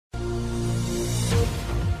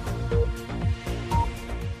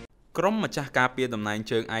ក្រុមម្ចាស់ការពារតំណែង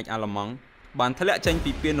ជើងឯកអាល្លឺម៉ង់បានធ្លាក់ចេញ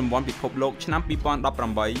ពីពានរង្វាន់ពិភពលោកឆ្នាំ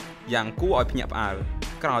2018យ៉ាងគួរឲ្យភ្ញាក់ផ្អើល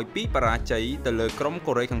ក្រោយពីបរាជ័យទៅលើក្រុម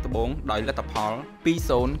កូរ៉េខាងត្បូងដោយលទ្ធផល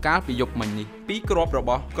 2-0 កាលពីយប់មិញនេះពីរគ្រាប់រប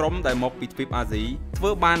ស់ក្រុមដែលមកពីទ្វីបអាស៊ីធ្វើ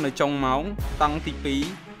បាននៅចុងម៉ោងតង់ទី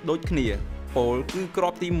2ដូចគ្នាពោលគឺគ្រា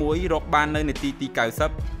ប់ទី1រកបាននៅនាទីទី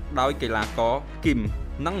90ដោយកីឡាករគីម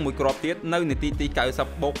និងមួយគ្រាប់ទៀតនៅនាទីទី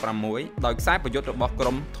90+6ដោយខ្សែប្រយុទ្ធរបស់ក្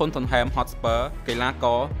រុម Tottenham Hotspur កីឡាក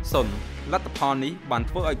រសុនលទ្ធផលនេះបាន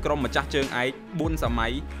ធ្វើឲ្យក្រុមម្ចាស់ជើងឯក4សម័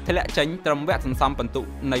យធ្លាក់ចេញត្រឹមវគ្គសន្សំពិន្ទុ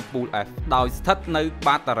នៃ Pool F ដោយស្ថិតនៅ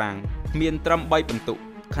បាតតារាងមានត្រឹម3ពិន្ទុ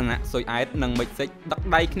ខណៈស៊ុយអែតនិងមិចស៊ិចដឹក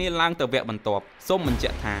ដៃគ្នាឡើងទៅវគ្គបន្ទាប់សូមបញ្ជា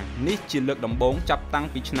ក់ថានេះជាលើកដំបូងចាប់តាំង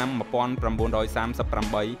ពីឆ្នាំ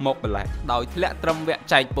1938មកម្ល៉េះដោយធ្លាក់ត្រឹមវគ្គ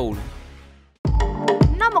ចែកពូល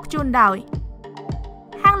នាំមកជូនដោយ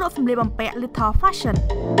ហាងលក់សម្លៀកបំពាក់ Little Fashion